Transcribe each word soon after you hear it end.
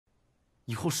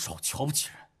以后少瞧不起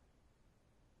人。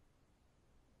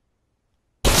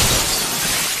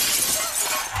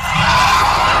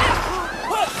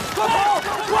快跑！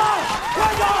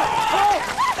快点！跑！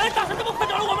哎，大神这么快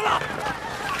找到我们了！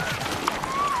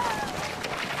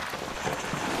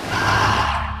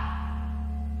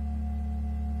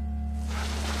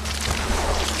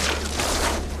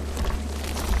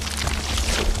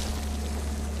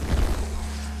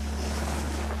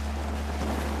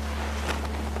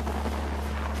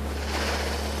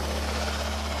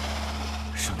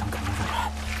 升腾肯定热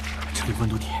源，这里温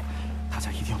度低，大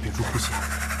家一定要屏住呼吸，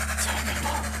千万别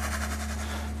动。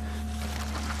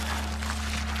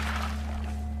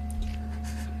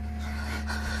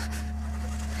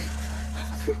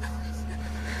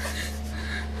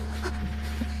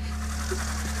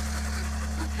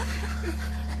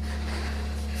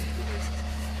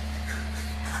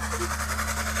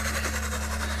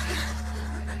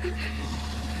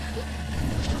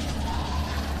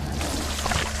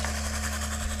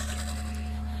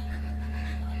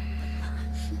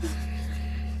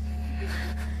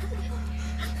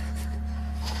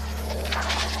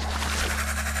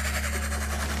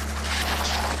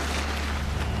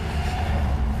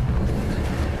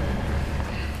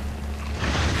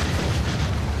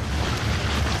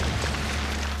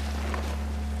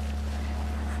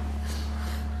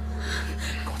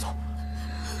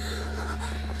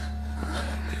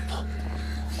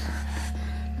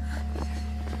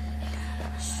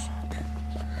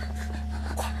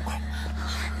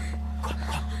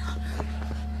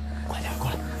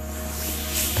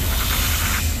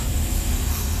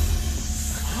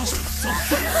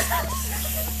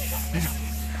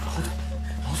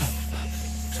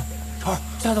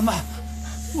现在怎么办？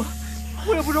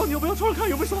我也不知道，你要不要出来看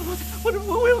有没有什么东西？我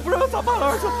也不知道要咋办了，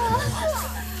二兄。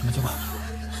什么情况？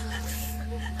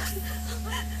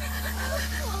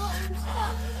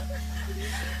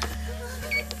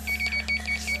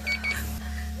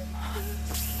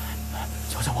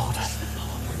小心往后退，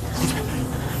后退。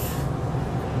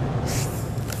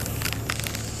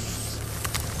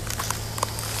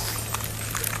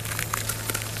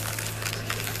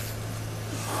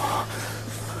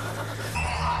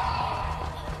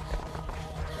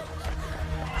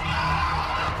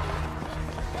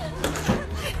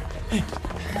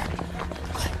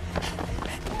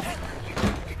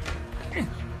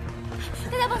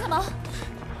 大家帮下忙，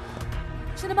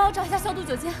谁能帮我找一下消毒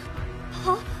酒精？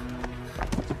好。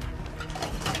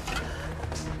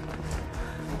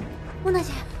莫娜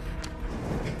姐，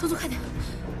动作快点。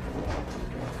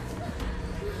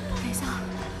忍一下，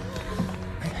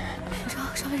刘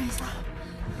超，稍微忍一下。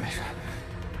没事，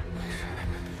没事。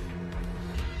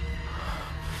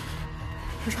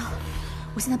刘超，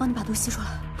我现在帮你把毒吸出来。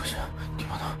不行，你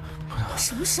不能，不能。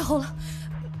什么时候了？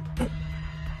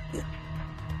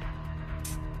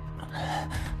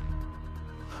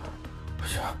 不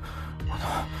行，不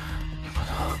能，你不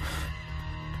能。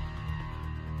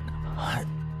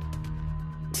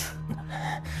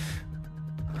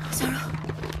小柔，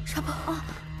纱布啊！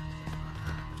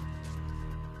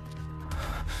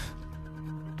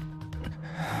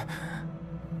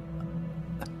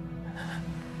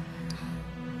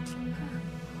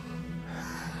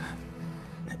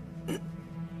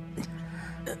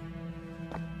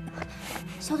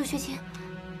消毒血清，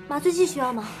麻醉剂需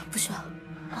要吗？不需要。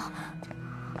啊。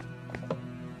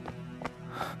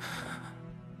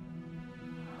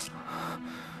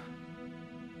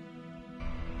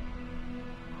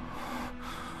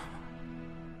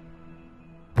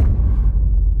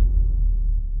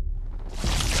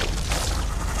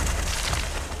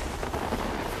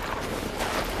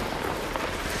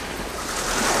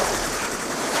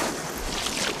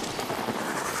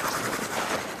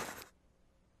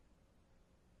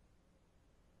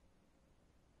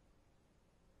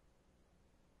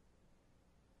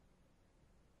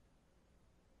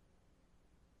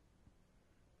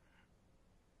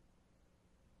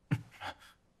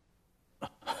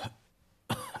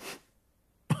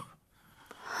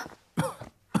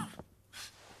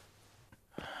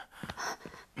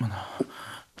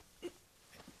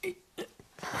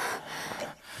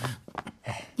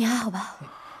 你还好吧？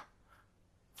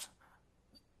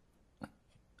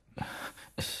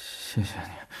谢谢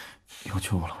你，又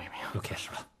救我了我一命。又开始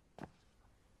了。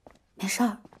没事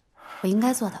儿，我应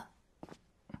该做的。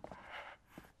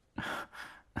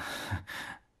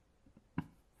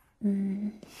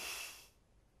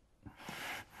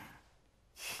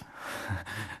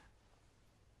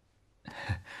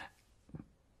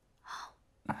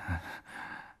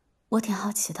我挺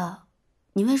好奇的，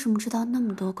你为什么知道那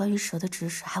么多关于蛇的知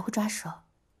识，还会抓蛇？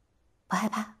不害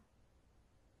怕？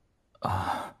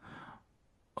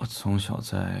我从小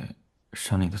在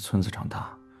山里的村子长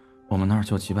大，我们那儿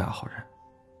就几百号人，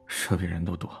蛇比人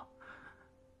都多。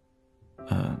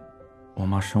我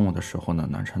妈生我的时候呢，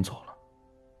难产走了，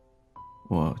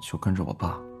我就跟着我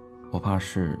爸。我爸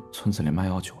是村子里卖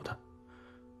药酒的，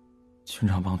经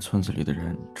常帮村子里的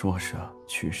人捉蛇、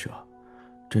驱蛇，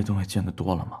这东西见得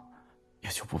多了嘛，也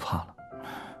就不怕了。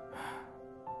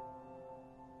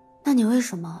那你为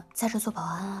什么在这做保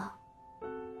安啊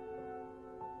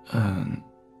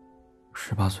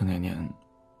？18岁那年，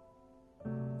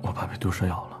我爸被毒蛇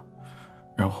咬了，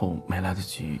然后没来得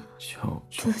及就……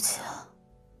对不起啊。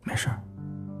没事儿，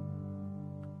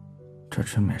这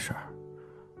真没事儿。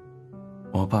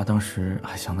我爸当时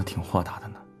还想得挺豁达的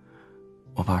呢。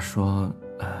我爸说，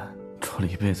捉了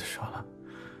一辈子蛇了，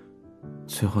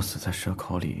最后死在蛇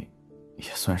口里，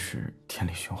也算是天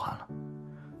理循环了。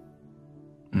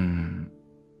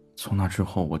从那之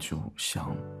后我就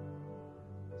想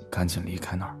赶紧离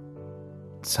开那儿，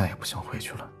再也不想回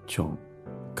去了，就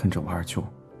跟着我二舅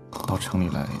到城里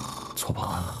来做保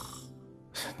安了。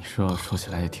你说起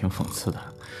来也挺讽刺的，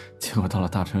结果到了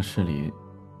大城市里，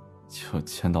就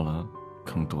见到了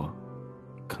更多、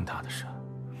更大的蛇。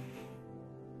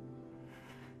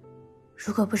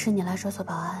如果不是你来这做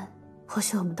保安，或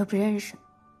许我们都不认识。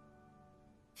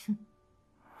哼，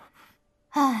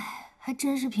哎，还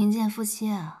真是贫贱夫妻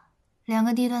啊，两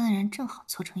个低端的人正好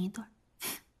凑成一对儿。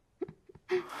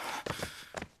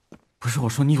不是我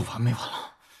说你有完没完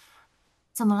了？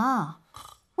怎么了？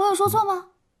我有说错吗？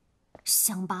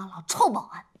乡巴佬，臭保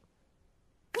安，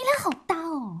你俩好搭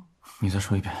哦。你再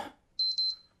说一遍。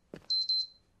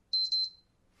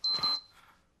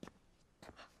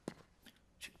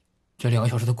这2个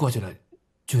小时都过去了，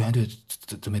救援队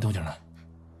怎么没动静呢？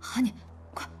啊，你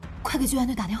快给救援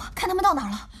队打电话，看他们到哪儿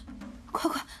了！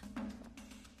快！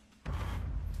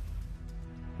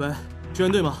喂，救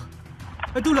援队吗？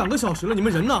哎，都2个小时了，你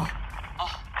们人呢？啊，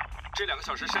这2个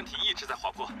小时山体一直在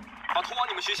滑坡，把通往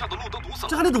你们学校的路都堵死了。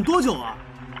这还得等多久啊？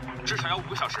至少要5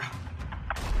个小时。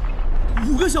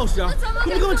5个小时？我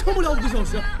们根本撑不了5个小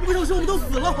时，5个小时我们都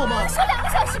死了，好吗？说2个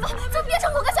小时吧，怎么变成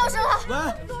5个小时了？喂！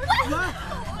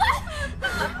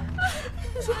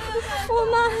我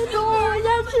妈还等我回家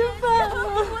吃饭呢。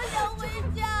我想回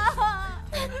家。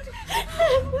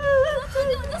我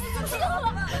就死定了，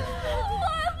我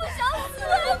还不想死，我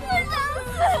还不想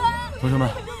死。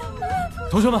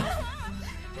同学们，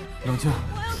冷静，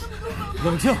冷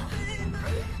静。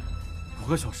5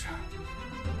个小时，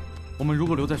我们如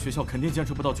果留在学校，肯定坚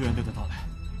持不到救援队的到来。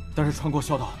但是穿过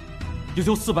校道，也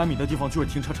就400米的地方就是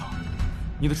停车场。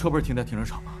你的车不是停在停车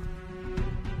场吗？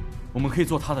我们可以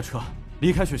坐他的车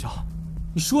离开学校。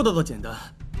你说的倒简单，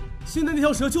现在那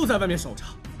条蛇就在外面守着，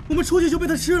我们出去就被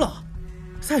它吃了。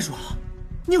再说了，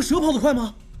你有蛇跑得快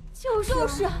吗？就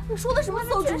是啊，你说的什么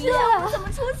馊主意啊？怎么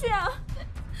出去啊？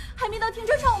还没到停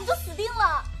车场我们就死定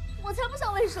了，我才不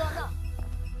想喂蛇呢。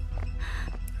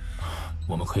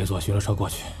我们可以坐巡逻车过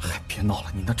去。哎，别闹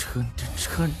了，你那车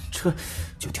就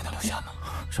停在楼下呢。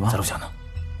什么？在楼下呢。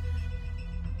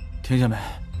听见没？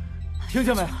听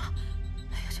见没？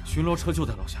巡逻车就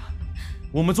在楼下，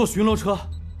我们坐巡逻车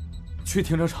去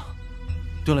停车场。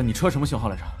对了，你车什么型号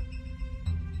来着？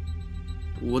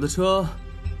我的车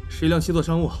是一辆7座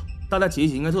商务，大家挤一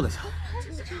挤应该坐得下。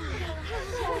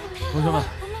同学们，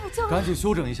赶紧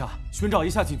休整一下，寻找一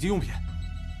下紧急用品，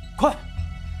快！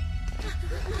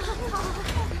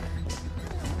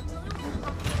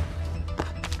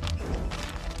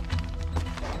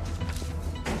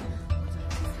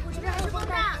我这边还有风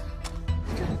弹，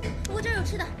我这儿有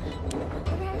吃的，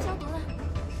我这还是消毒的。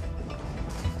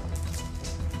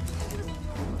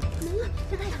能啊，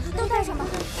这带上，都带上吧。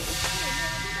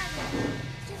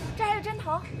这还有针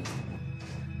头。